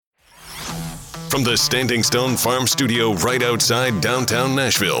From the Standing Stone Farm Studio right outside downtown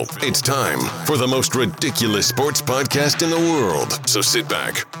Nashville, it's time for the most ridiculous sports podcast in the world. So sit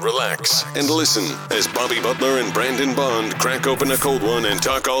back, relax, and listen as Bobby Butler and Brandon Bond crack open a cold one and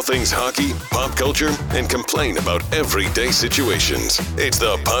talk all things hockey, pop culture, and complain about everyday situations. It's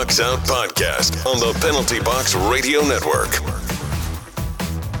the Pucks Out Podcast on the Penalty Box Radio Network.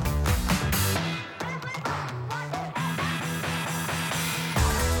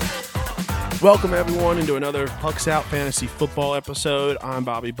 Welcome, everyone, into another Pucks Out Fantasy Football episode. I'm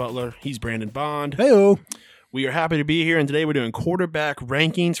Bobby Butler. He's Brandon Bond. Hey-o. We are happy to be here, and today we're doing quarterback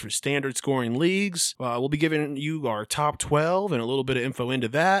rankings for standard scoring leagues. We'll be giving you our top 12 and a little bit of info into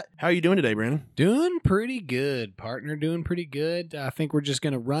that. How are you doing today, Brandon? Doing pretty good, partner. Doing pretty good. I think we're just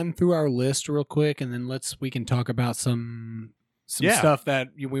going to run through our list real quick, and then we can talk about some stuff that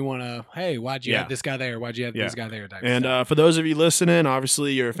we want to, hey, why'd you have this guy there? Why'd you have this guy there? And for those of you listening,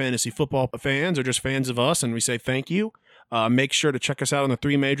 obviously you're fantasy football fans or just fans of us, and we say thank you. Make sure to check us out on the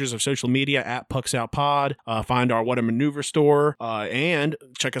three majors of social media at Pucks Out Pod. Find our What a Maneuver store, and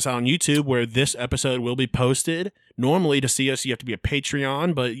check us out on YouTube where this episode will be posted. Normally, to see us, you have to be a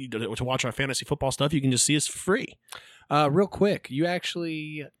Patreon, but to watch our fantasy football stuff, you can just see us for free. Real quick, you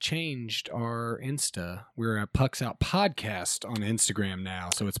actually changed our Insta. We're a Pucks Out Podcast on Instagram now.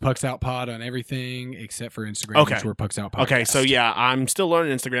 So it's Pucks Out Pod on everything except for Instagram, Okay. which we're Pucks Out Podcast. Okay, so yeah, I'm still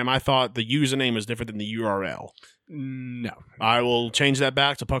learning Instagram. I thought the username was different than the URL. No. I will change that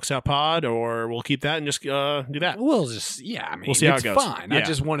back to Pucks Out Pod, or we'll keep that and just do that. We'll just, I mean, we'll see how it's it goes. fine. Yeah. I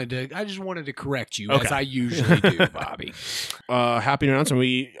just wanted to correct you, Okay. as I usually do, Bobby. Happy to announce, and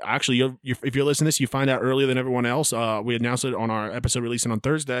we actually, if you're listening to this, you find out earlier than everyone else. We announced it on our episode releasing on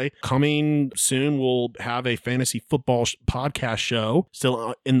Thursday. Coming soon, we'll have a fantasy football podcast show,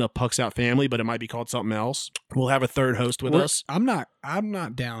 still in the Pucks Out family, but it might be called something else. We'll have a third host with us. I'm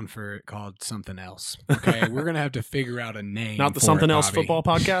not down for it called something else. Okay, we're gonna have to figure out a name. Not the for something it, else Bobby. football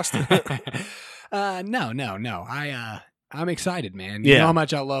podcast. No. I'm excited, man. Yeah. You know how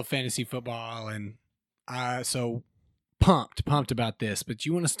much I love fantasy football, and so pumped about this. But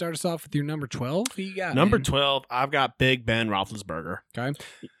you want to start us off with your number 12? Who you got? Number man? 12, I've got Big Ben Roethlisberger. Okay.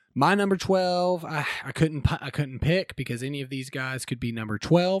 My number 12, I couldn't pick because any of these guys could be number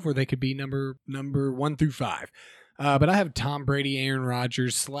 12 or they could be number 1 through 5. But I have Tom Brady, Aaron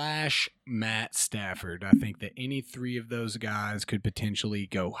Rodgers / Matt Stafford. I think that any three of those guys could potentially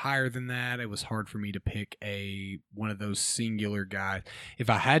go higher than that. It was hard for me to pick one of those singular guys. If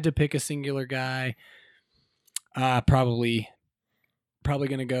I had to pick a singular guy, probably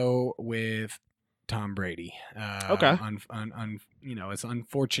going to go with Tom Brady. Okay. As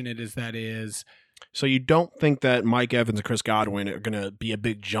unfortunate as that is. So you don't think that Mike Evans and Chris Godwin are going to be a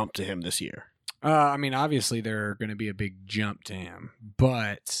big jump to him this year? Obviously they're going to be a big jump to him,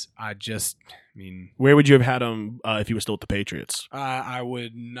 but where would you have had him if he was still with the Patriots? I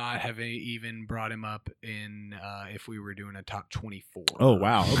would not have even brought him up in if we were doing a top 24. Oh,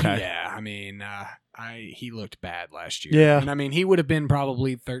 wow. Okay. Yeah, he looked bad last year. Yeah. And he would have been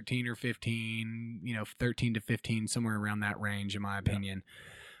probably 13 or 15, 13 to 15, somewhere around that range, in my opinion.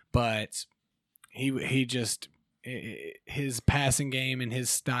 But he just, his passing game and his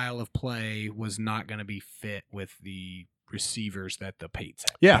style of play was not going to be fit with the receivers that the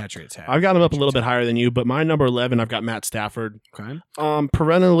Patriots have. I've got him up a little bit higher than you, but my number 11, I've got Matt Stafford. Okay.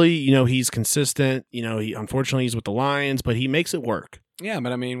 Perennially, he's consistent. Unfortunately, he's with the Lions, but he makes it work. Yeah,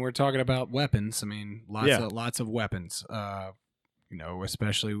 but we're talking about weapons. Lots of weapons.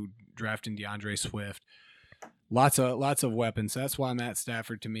 Especially drafting DeAndre Swift. Lots of weapons. That's why Matt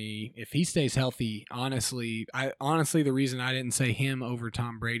Stafford, to me, if he stays healthy, honestly, the reason I didn't say him over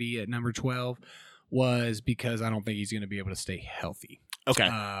Tom Brady at number 12 was because I don't think he's going to be able to stay healthy. Okay,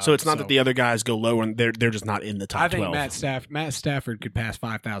 so it's not that the other guys go lower and they're just not in the top 12. I think Matt Stafford could pass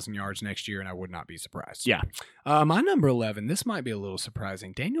 5,000 yards next year, and I would not be surprised. Yeah. My number 11, this might be a little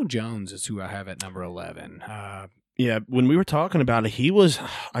surprising. Daniel Jones is who I have at number 11. Yeah, when we were talking about it, he was,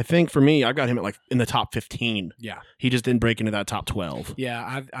 I think for me, I got him at in the top 15. Yeah. He just didn't break into that top 12.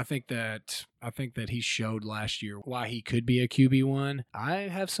 Yeah, I think that he showed last year why he could be a QB1. I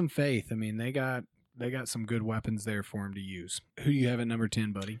have some faith. They got some good weapons there for him to use. Who do you have at number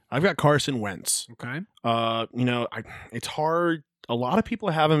 10, buddy? I've got Carson Wentz. Okay. It's hard. A lot of people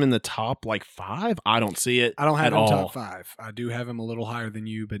have him in the top 5. I don't see it. I don't have at him all. top 5. I do have him a little higher than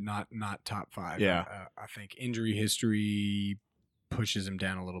you, but not top 5. Yeah. I think injury history pushes him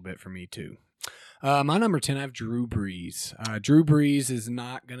down a little bit for me too. My number 10, I have Drew Brees. Drew Brees is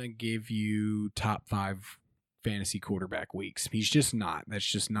not going to give you top 5 fantasy quarterback weeks. He's just not. That's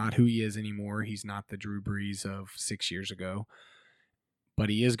just not who he is anymore. He's not the Drew Brees of 6 years ago. but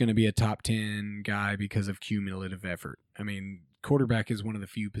he is going to be a top 10 guy because of cumulative effort. I mean, quarterback is one of the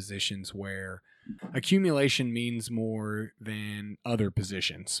few positions where accumulation means more than other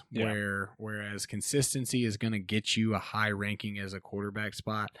positions, whereas consistency is going to get you a high ranking as a quarterback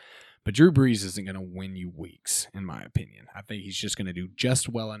spot. But Drew Brees isn't going to win you weeks, in my opinion. I think he's just going to do just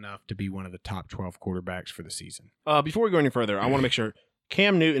well enough to be one of the top 12 quarterbacks for the season. Before we go any further, I want to make sure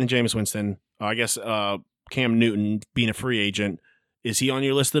Cam Newton and Jameis Winston, I guess Cam Newton being a free agent, is he on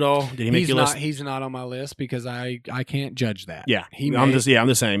your list at all? Did he make your list? He's not on my list because I can't judge that. Yeah, I'm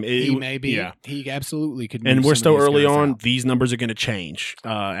the same. He may be. Yeah. He absolutely could. And we're still early on. Out. These numbers are going to change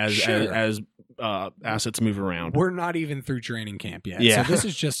as assets move around. We're not even through training camp yet. Yeah. So this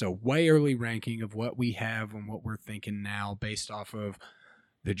is just a way early ranking of what we have and what we're thinking now based off of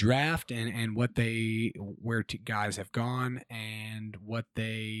the draft and what guys have gone and what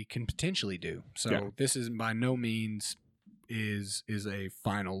they can potentially do. So this is by no means is a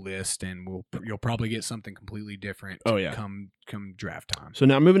final list, and you'll probably get something completely different come draft time. So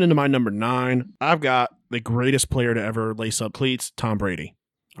now moving into my number 9, I've got the greatest player to ever lace up cleats, Tom Brady.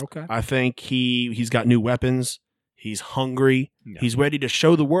 Okay. I think he's got new weapons. He's hungry. Yeah. He's ready to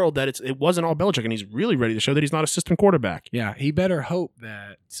show the world that it wasn't all Belichick, and he's really ready to show that he's not a system quarterback. Yeah, he better hope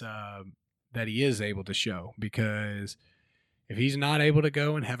that he is able to show, because if he's not able to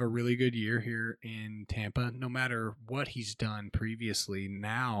go and have a really good year here in Tampa, no matter what he's done previously,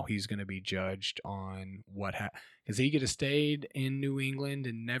 now he's going to be judged on what because he could have stayed in New England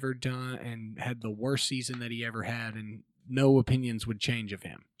and never done and had the worst season that he ever had, and no opinions would change of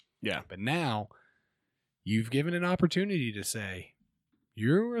him. Yeah, but now you've given an opportunity to say,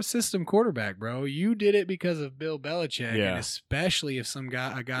 you're a system quarterback, bro. You did it because of Bill Belichick, and especially if a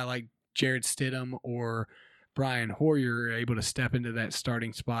guy like Jared Stidham or Brian Hoyer are able to step into that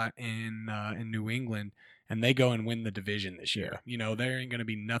starting spot in New England, and they go and win the division this year. You know, there ain't going to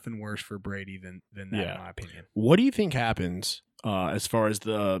be nothing worse for Brady than that, in my opinion. What do you think happens as far as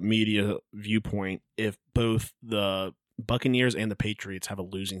the media viewpoint if both the Buccaneers and the Patriots have a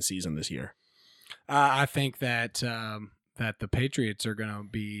losing season this year? I think that the Patriots are going to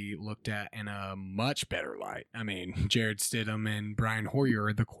be looked at in a much better light. I mean, Jared Stidham and Brian Hoyer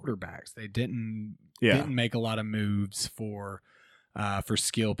are the quarterbacks. They didn't make a lot of moves for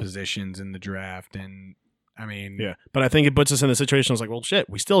skill positions in the draft, and I mean, but I think it puts us in a situation. I was like, well, shit,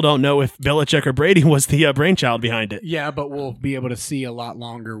 we still don't know if Belichick or Brady was the brainchild behind it. Yeah, but we'll be able to see a lot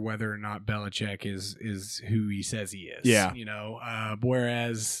longer whether or not Belichick is who he says he is. Yeah, you know,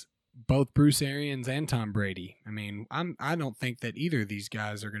 whereas both Bruce Arians and Tom Brady, I mean, I don't think that either of these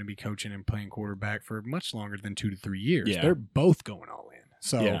guys are going to be coaching and playing quarterback for much longer than 2 to 3 years. Yeah. They're both going all in.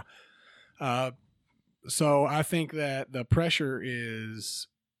 So, so I think that the pressure is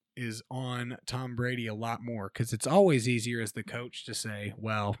on Tom Brady a lot more, because it's always easier as the coach to say,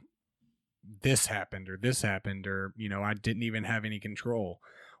 well, this happened, or, you know, I didn't even have any control.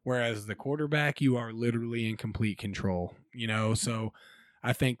 Whereas the quarterback, you are literally in complete control, you know, so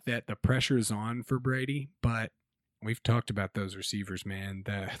I think that the pressure is on for Brady, but we've talked about those receivers, man,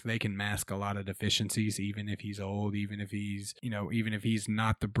 that they can mask a lot of deficiencies, even if he's old, even if he's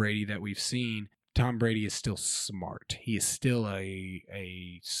not the Brady that we've seen. Tom Brady is still smart. He is still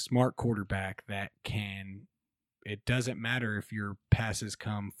a smart quarterback that can. It doesn't matter if your passes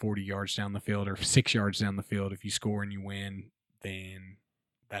come 40 yards down the field or 6 yards down the field. If you score and you win, then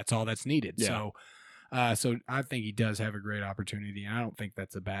that's all that's needed. Yeah. So I think he does have a great opportunity, and I don't think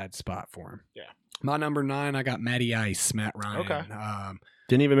that's a bad spot for him. Yeah. My number 9, I got Matty Ice, Matt Ryan. Okay.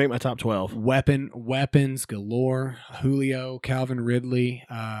 Didn't even make my top 12. Weapons galore. Julio, Calvin Ridley.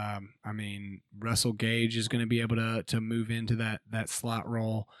 I mean, Russell Gage is going to be able to move into that slot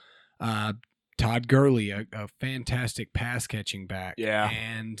role. Todd Gurley, a fantastic pass catching back. Yeah.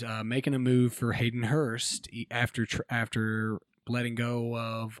 And making a move for Hayden Hurst after letting go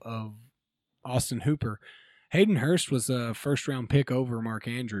of Austin Hooper. Hayden Hurst was a first-round pick over Mark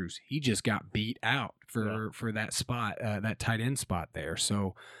Andrews. He just got beat out for that spot, that tight end spot there.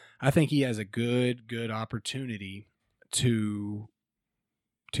 So I think he has a good opportunity to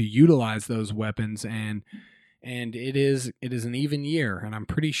utilize those weapons, and it is an even year, and I'm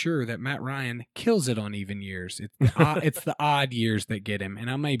pretty sure that Matt Ryan kills it on even years. It's the odd years that get him,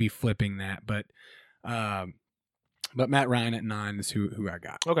 and I may be flipping that, but Matt Ryan at 9 is who I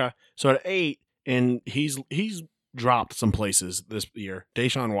got. Okay, so at 8. And he's dropped some places this year.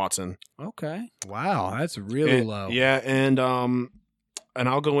 Deshaun Watson. Okay. Wow, that's really low. Yeah, and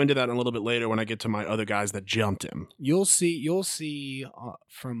I'll go into that a little bit later when I get to my other guys that jumped him. You'll see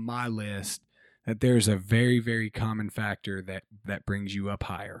from my list that there's a very, very common factor that brings you up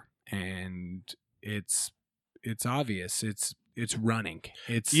higher, and it's obvious. It's it's running.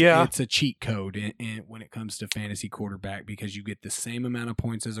 It's a cheat code when it comes to fantasy quarterback, because you get the same amount of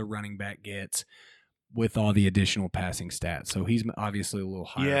points as a running back gets with all the additional passing stats. So he's obviously a little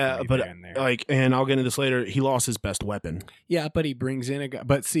higher. Yeah, but and I'll get into this later. He lost his best weapon. Yeah, but he brings in a guy.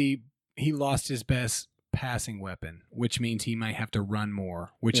 But see, he lost his best passing weapon, which means he might have to run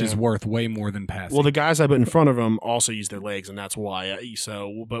more, which is worth way more than passing. Well, the guys I put in front of him also use their legs, and that's why.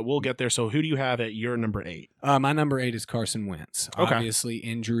 But we'll get there. So who do you have at your number 8? My number 8 is Carson Wentz. Okay. Obviously,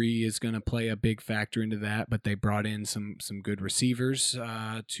 injury is going to play a big factor into that, but they brought in some good receivers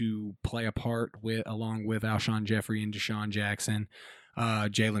to play a part along with Alshon Jeffrey and Deshaun Jackson.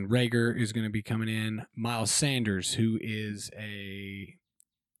 Jalen Reagor is going to be coming in. Miles Sanders, who is a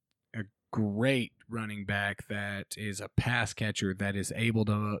great running back that is a pass catcher that is able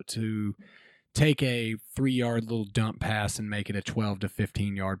to take a 3-yard little dump pass and make it a 12 to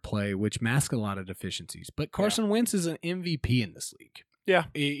 15-yard play, which masks a lot of deficiencies. But Carson Wentz is an MVP in this league. Yeah.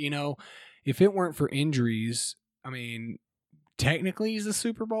 If it weren't for injuries, I mean, technically he's a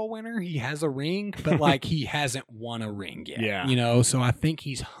Super Bowl winner. He has a ring, but he hasn't won a ring yet. Yeah. So I think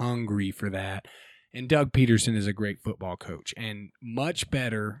he's hungry for that. And Doug Peterson is a great football coach and much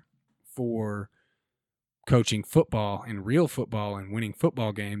better for coaching football and real football and winning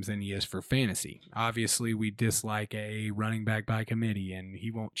football games than he is for fantasy. Obviously, we dislike a running back by committee, and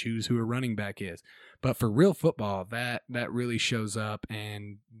he won't choose who a running back is. But for real football, that really shows up,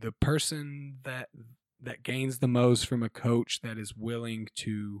 and the person that gains the most from a coach that is willing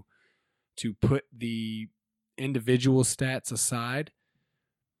to put the individual stats aside,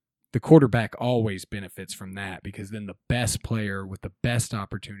 the quarterback always benefits from that, because then the best player with the best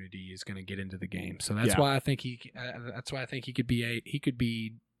opportunity is going to get into the game. So that's why I think he could be 8. He could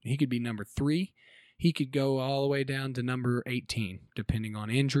be number 3. He could go all the way down to number 18, depending on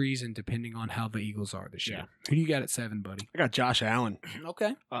injuries and depending on how the Eagles are this year. Who do you got at 7, buddy? I got Josh Allen.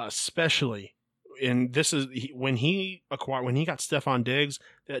 Okay. Especially, and this is when he got Stephon Diggs.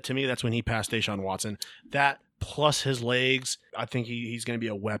 To me, that's when he passed Deshaun Watson. That plus his legs, I think he's going to be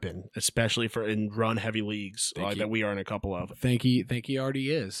a weapon, especially in run-heavy leagues that we are in a couple of. Think he already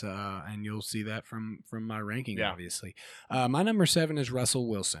is, and you'll see that from my ranking, obviously. My number 7 is Russell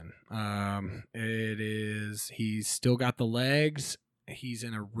Wilson. He's still got the legs. He's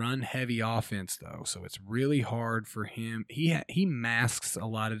in a run-heavy offense, though, so it's really hard for him. He masks a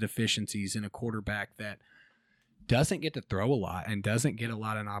lot of deficiencies in a quarterback that doesn't get to throw a lot and doesn't get a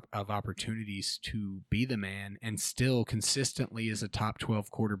lot of opportunities to be the man, and still consistently is a top 12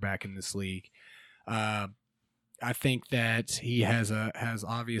 quarterback in this league. I think that he has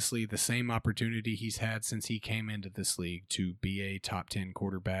obviously the same opportunity he's had since he came into this league to be a top 10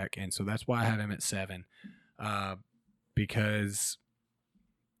 quarterback, and so that's why I have him at 7, because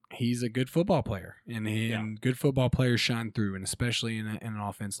he's a good football player, and good football players shine through, and especially in an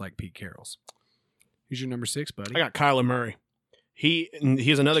offense like Pete Carroll's. Who's your number 6, buddy? I got Kyler Murray.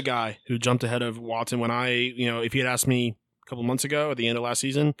 He's another guy who jumped ahead of Watson. When if you had asked me a couple months ago at the end of last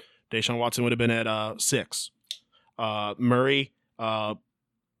season, Deshaun Watson would have been at 6. Murray,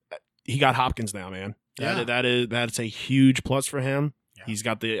 he got Hopkins now, man. That's a huge plus for him. Yeah. He's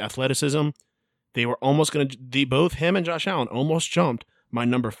got the athleticism. They were almost going to both him and Josh Allen almost jumped my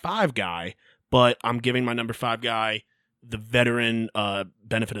number 5 guy, but I'm giving my number 5 guy the veteran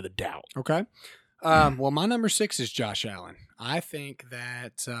benefit of the doubt. Okay. Well, my number 6 is Josh Allen. I think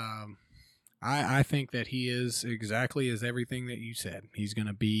that I think that he is exactly as everything that you said. He's going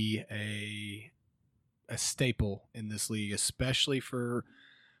to be a staple in this league, especially for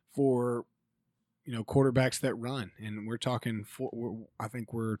quarterbacks that run. And we're talking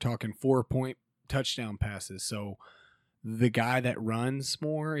 4-point touchdown passes. So the guy that runs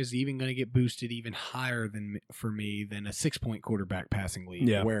more is even going to get boosted even higher than a 6-point quarterback passing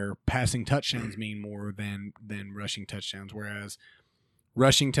league, where passing touchdowns mean more than rushing touchdowns, whereas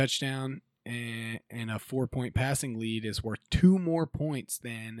rushing touchdown and a 4-point passing lead is worth 2 more points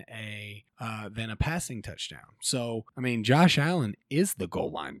than a passing touchdown. So, I mean, Josh Allen is the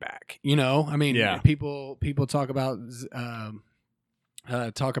goal line back. People talk about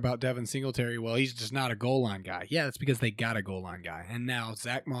Devin Singletary. Well, he's just not a goal line guy. Yeah, that's because they got a goal line guy. And now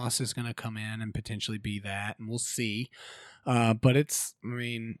Zach Moss is going to come in and potentially be that, and we'll see. But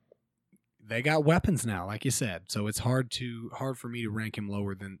they got weapons now, like you said. So it's hard for me to rank him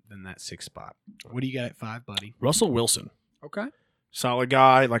lower than that 6 spot. What do you got at 5, buddy? Russell Wilson. Okay. Solid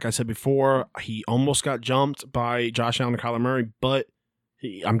guy. Like I said before, he almost got jumped by Josh Allen and Kyler Murray, but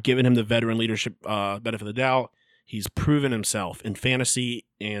I'm giving him the veteran leadership benefit of the doubt. He's proven himself in fantasy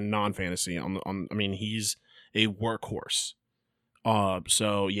and non-fantasy. He's a workhorse.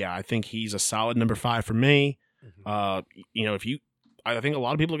 I think he's a solid number 5 for me. I think a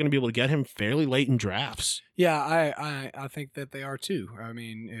lot of people are going to be able to get him fairly late in drafts. Yeah, I think that they are too. I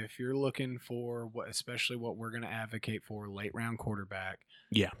mean, if you're looking for especially what we're going to advocate for, late round quarterback.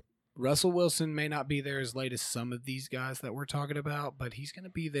 Yeah. Russell Wilson may not be there as late as some of these guys that we're talking about, but he's going to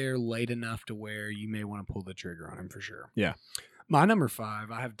be there late enough to where you may want to pull the trigger on him for sure. Yeah. My number 5,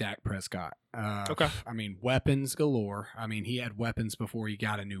 I have Dak Prescott. Okay. I mean, weapons galore. I mean, he had weapons before he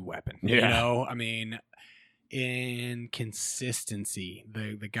got a new weapon. Yeah. You know, I mean, in consistency,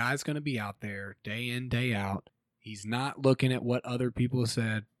 the guy's going to be out there day in, day out. He's not looking at what other people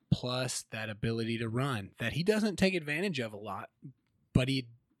said, plus that ability to run that he doesn't take advantage of a lot, but he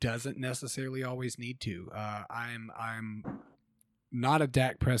doesn't necessarily always need to. I'm not a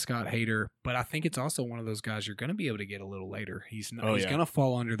Dak Prescott hater, but I think it's also one of those guys you're going to be able to get a little later. He's going to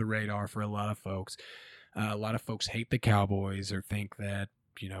fall under the radar for a lot of folks. A lot of folks hate the Cowboys or think that,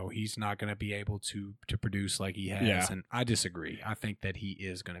 you know, he's not going to be able to produce like he has. Yeah. And I disagree. I think that he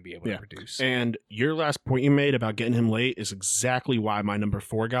is going to be able to produce. And your last point you made about getting him late is exactly why my number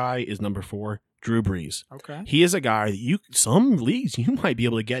 4 guy is number 4, Drew Brees. Okay. He is a guy that some leagues you might be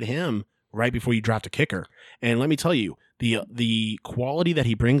able to get him right before you draft a kicker. And let me tell you, the quality that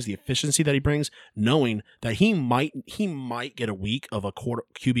he brings, the efficiency that he brings, knowing that he might get a week of a quarter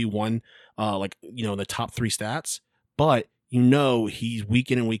QB1, the top 3 stats, but he's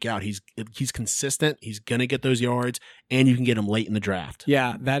week in and week out. He's consistent. He's gonna get those yards, and you can get him late in the draft.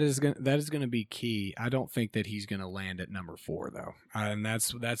 Yeah, that is gonna be key. I don't think that he's gonna land at number 4 though, and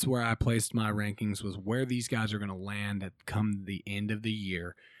that's where I placed my rankings, was where these guys are gonna land at come the end of the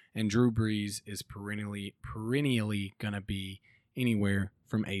year. And Drew Brees is perennially gonna be anywhere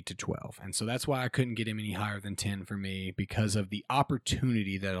from 8 to 12, and so that's why I couldn't get him any higher than 10 for me, because of the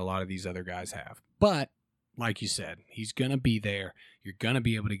opportunity that a lot of these other guys have. But like you said, he's going to be there. You're going to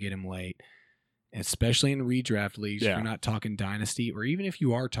be able to get him late, especially in redraft leagues. Yeah. If you're not talking dynasty, or even if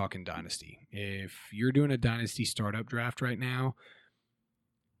you are talking dynasty. If you're doing a dynasty startup draft right now,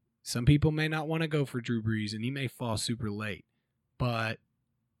 some people may not want to go for Drew Brees, and he may fall super late. But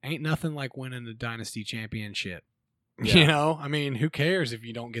ain't nothing like winning the dynasty championship. Yeah. You know? I mean, who cares if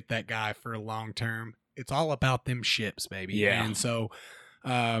you don't get that guy for a long term? It's all about them ships, baby. Yeah. And so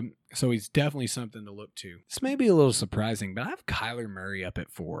he's definitely something to look to. This may be a little surprising, but I have Kyler Murray up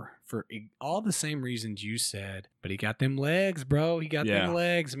at 4 for all the same reasons you said. But he got them legs, bro. He got them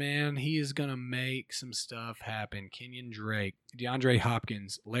legs, man. He is going to make some stuff happen. Kenyon Drake, DeAndre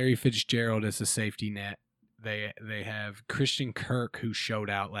Hopkins, Larry Fitzgerald as a safety net. They have Christian Kirk, who showed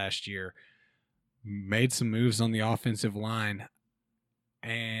out last year, made some moves on the offensive line.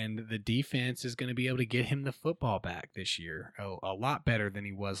 And the defense is going to be able to get him the football back this year, a lot better than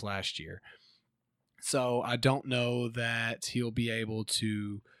he was last year. So I don't know that he'll be able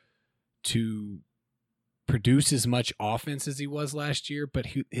to produce as much offense as he was last year, but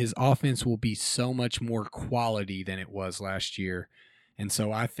his offense will be so much more quality than it was last year. And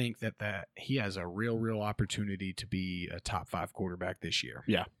so I think that he has a real opportunity to be a top 5 quarterback this year.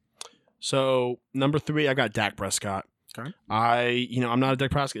 Yeah. So number 3, I got Dak Prescott. Okay. I'm not a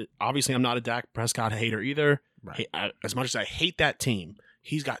Dak Prescott. Obviously, I'm not a Dak Prescott hater either. Right. As much as I hate that team,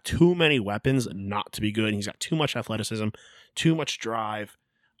 he's got too many weapons not to be good. He's got too much athleticism, too much drive.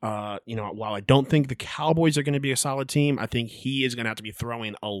 While I don't think the Cowboys are going to be a solid team, I think he is going to have to be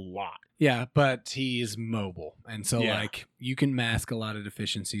throwing a lot. Yeah, but he is mobile. And so, you can mask a lot of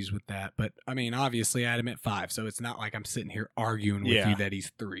deficiencies with that. But, I mean, obviously, I had him at 5, so it's not like I'm sitting here arguing with you that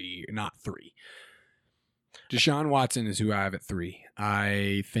he's 3, not 3. Deshaun Watson is who I have at 3.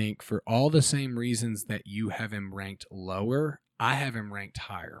 I think for all the same reasons that you have him ranked lower, I have him ranked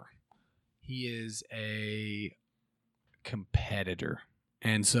higher. He is a competitor.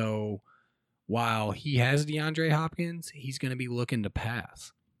 And so while he has DeAndre Hopkins, he's going to be looking to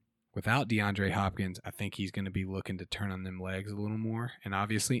pass. Without DeAndre Hopkins, I think he's going to be looking to turn on them legs a little more. And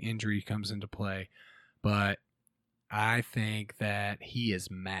obviously injury comes into play. But I think that he is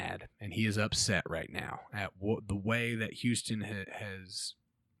mad and he is upset right now at the way that Houston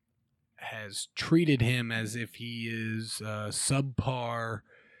has treated him as if he is a subpar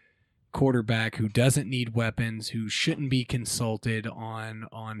quarterback who doesn't need weapons, who shouldn't be consulted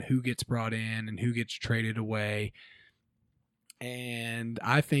on who gets brought in and who gets traded away. And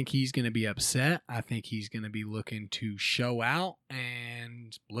I think he's going to be upset. I think he's going to be looking to show out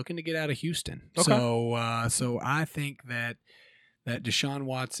and looking to get out of Houston. Okay. So I think that Deshaun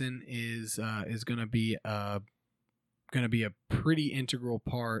Watson is going to be a pretty integral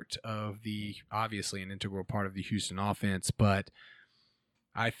part of obviously an integral part of the Houston offense. But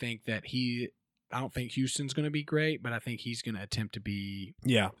I think that he don't think Houston's going to be great, but I think he's going to attempt to be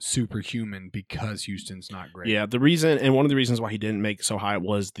Yeah. superhuman because Houston's not great. Yeah. The reason, and one of the reasons why he didn't make it so high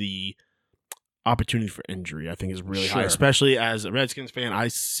was the opportunity for injury, I think, is really high. Sure. Especially as a Redskins fan,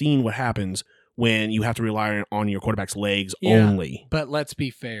 I've seen what happens when you have to rely on your quarterback's legs Yeah. only. But let's be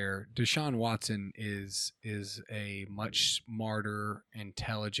fair. Deshaun Watson is a much smarter,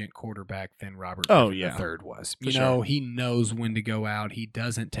 intelligent quarterback than Robert Oh, Griffin yeah. III was. For You sure. know, he knows when to go out. He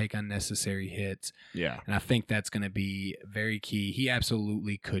doesn't take unnecessary hits. Yeah. And I think that's going to be very key. He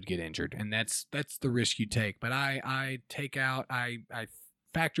absolutely could get injured, and that's the risk you take. But I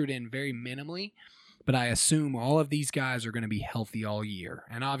factored in very minimally, but I assume all of these guys are going to be healthy all year.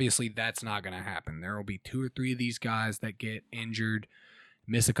 And obviously that's not going to happen. There will be 2 or 3 of these guys that get injured,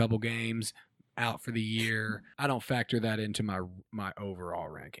 miss a couple games, out for the year. I don't factor that into my overall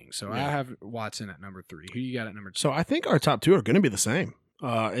ranking. So I Yeah. have Watson at number 3. Who you got at number 2? So I think our top 2 are going to be the same.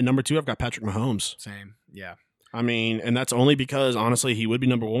 At number 2, I've got Patrick Mahomes. Same. Yeah. I mean, and that's only because, honestly, he would be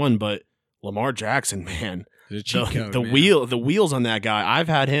number 1, but Lamar Jackson, man. The cheat code, the man. wheels on that guy. I've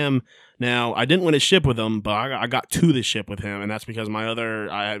had him. Now, I didn't win a ship with him, but I got to the ship with him, and that's because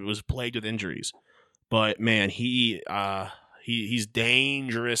I was plagued with injuries. But man, he's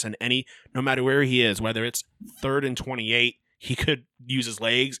dangerous, and no matter where he is, whether it's 3rd and 28, he could use his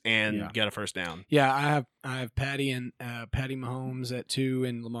legs and get a first down. Yeah, I have Patty Mahomes at 2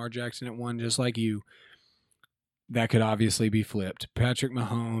 and Lamar Jackson at 1, just like you. That could obviously be flipped. Patrick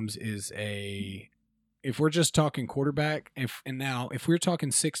Mahomes is if we're just talking quarterback, if we're talking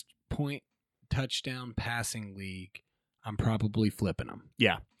 6-point touchdown passing league, I'm probably flipping him.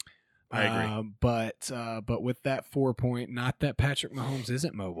 Yeah, I agree. But with that 4-point, not that Patrick Mahomes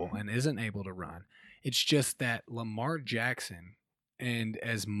isn't mobile and isn't able to run. It's just that Lamar Jackson, and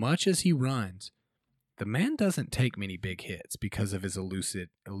as much as he runs, the man doesn't take many big hits because of his elusivity.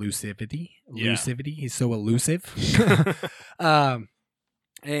 Yeah. He's so elusive.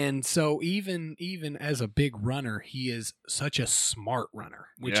 And so even as a big runner, he is such a smart runner,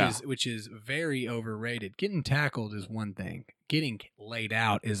 which is very overrated. Getting tackled is one thing. Getting laid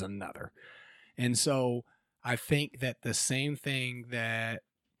out is another. And so I think that the same thing that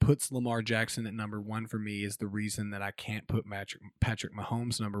puts Lamar Jackson at number 1 for me is the reason that I can't put Patrick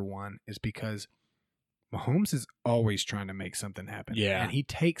Mahomes number 1 is because Mahomes is always trying to make something happen. Yeah. And he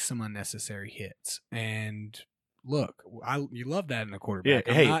takes some unnecessary hits. And look, you love that in a quarterback.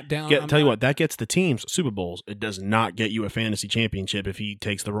 Yeah, I'm not down. tell you what, that gets the teams Super Bowls. It does not get you a fantasy championship if he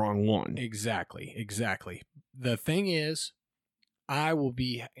takes the wrong one. Exactly. The thing is, I will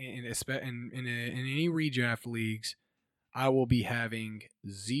be in any redraft leagues, I will be having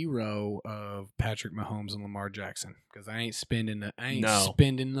 0 of Patrick Mahomes and Lamar Jackson because I ain't spending the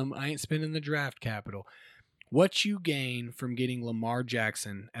draft capital. What you gain from getting Lamar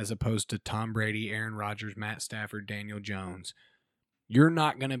Jackson as opposed to Tom Brady, Aaron Rodgers, Matt Stafford, Daniel Jones, you're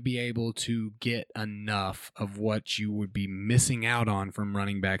not going to be able to get enough of what you would be missing out on from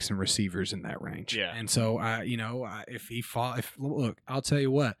running backs and receivers in that range. Yeah. And so, look, I'll tell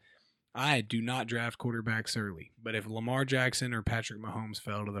you what, I do not draft quarterbacks early, but if Lamar Jackson or Patrick Mahomes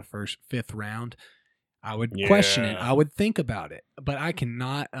fell to the 5th round, I would question it. I would think about it, but I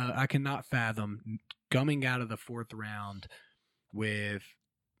cannot fathom coming out of the 4th round with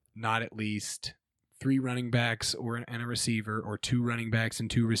not at least 3 running backs and a receiver, or 2 running backs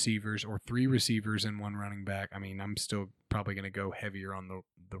and 2 receivers, or 3 receivers and 1 running back. I mean, I'm still probably going to go heavier on the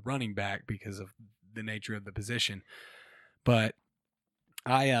running back because of the nature of the position, but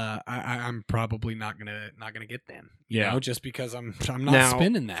I'm probably not gonna get them. You know, just because I'm not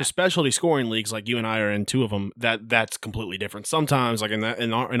spending that. For specialty scoring leagues like you and I are in 2 of them, that's completely different. Sometimes, like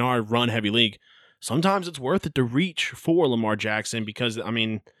in our run heavy league, sometimes it's worth it to reach for Lamar Jackson because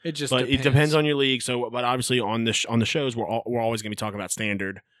it depends on your league. So, but obviously on the shows we're always gonna be talking about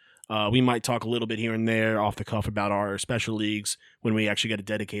standard. We might talk a little bit here and there off the cuff about our special leagues when we actually get a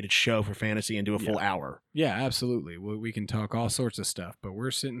dedicated show for fantasy and do a full hour. Yeah, absolutely. We can talk all sorts of stuff, but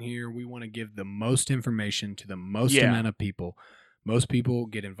we're sitting here. We want to give the most information to the most amount of people. Most people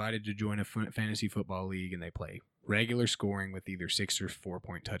get invited to join a fantasy football league, and they play regular scoring with either 6 or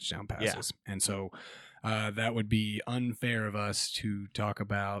 4-point touchdown passes. Yeah. And so that would be unfair of us to talk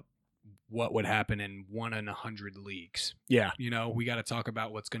about what would happen in 1 in 100 leagues. Yeah. You know, we got to talk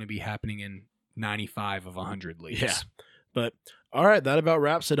about what's going to be happening in 95 of 100 leagues. Yeah. But all right, that about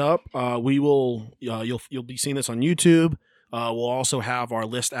wraps it up. We will you'll be seeing this on YouTube. We'll also have our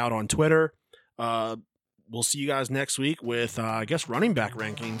list out on Twitter. We'll see you guys next week with I guess running back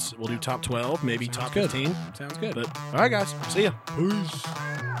rankings. We'll do top 12, maybe top 15. Sounds good. But all right, guys. See ya. Peace.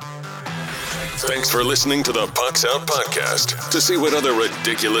 Thanks for listening to the Pucks Out Podcast. To see what other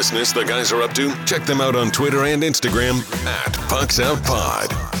ridiculousness the guys are up to, check them out on Twitter and Instagram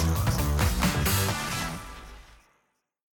 @PucksOutPod.